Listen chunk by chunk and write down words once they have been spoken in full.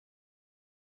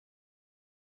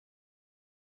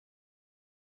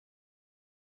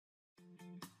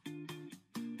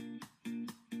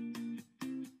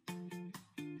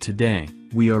Today,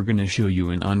 we are gonna show you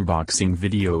an unboxing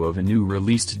video of a new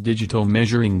released digital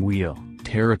measuring wheel,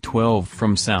 Terra12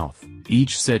 from South.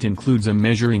 Each set includes a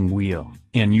measuring wheel,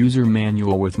 an user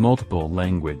manual with multiple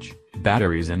language,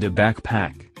 batteries and a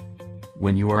backpack.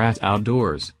 When you are at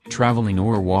outdoors, traveling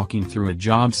or walking through a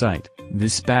job site,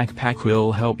 this backpack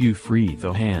will help you free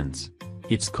the hands.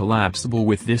 It's collapsible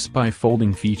with this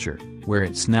bifolding feature, where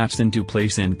it snaps into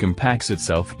place and compacts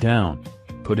itself down.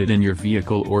 Put it in your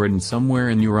vehicle or in somewhere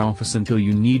in your office until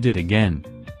you need it again.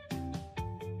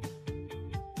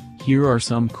 Here are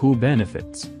some cool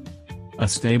benefits. A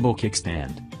stable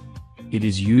kickstand. It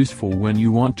is useful when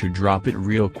you want to drop it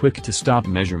real quick to stop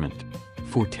measurement.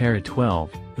 For Terra12,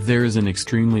 there is an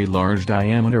extremely large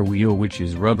diameter wheel which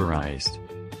is rubberized.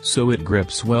 So it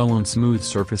grips well on smooth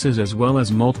surfaces as well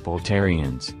as multiple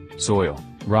terrains, soil,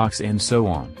 rocks and so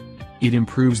on. It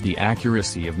improves the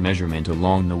accuracy of measurement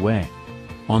along the way.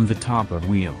 On the top of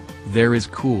wheel, there is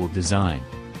cool design.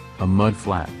 A mud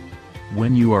flap.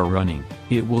 When you are running,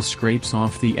 it will scrapes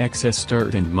off the excess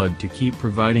dirt and mud to keep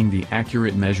providing the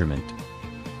accurate measurement.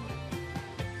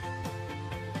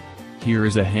 Here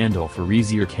is a handle for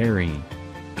easier carrying.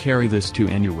 Carry this to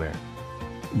anywhere.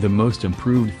 The most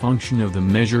improved function of the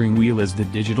measuring wheel is the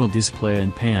digital display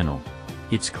and panel.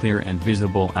 It's clear and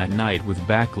visible at night with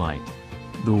backlight.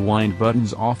 The wind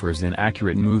buttons offers an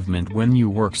accurate movement when you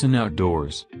works in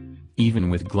outdoors. Even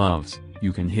with gloves,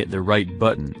 you can hit the right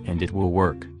button and it will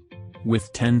work.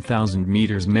 With 10,000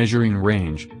 meters measuring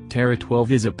range,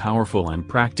 Terra12 is a powerful and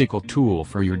practical tool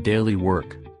for your daily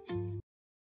work.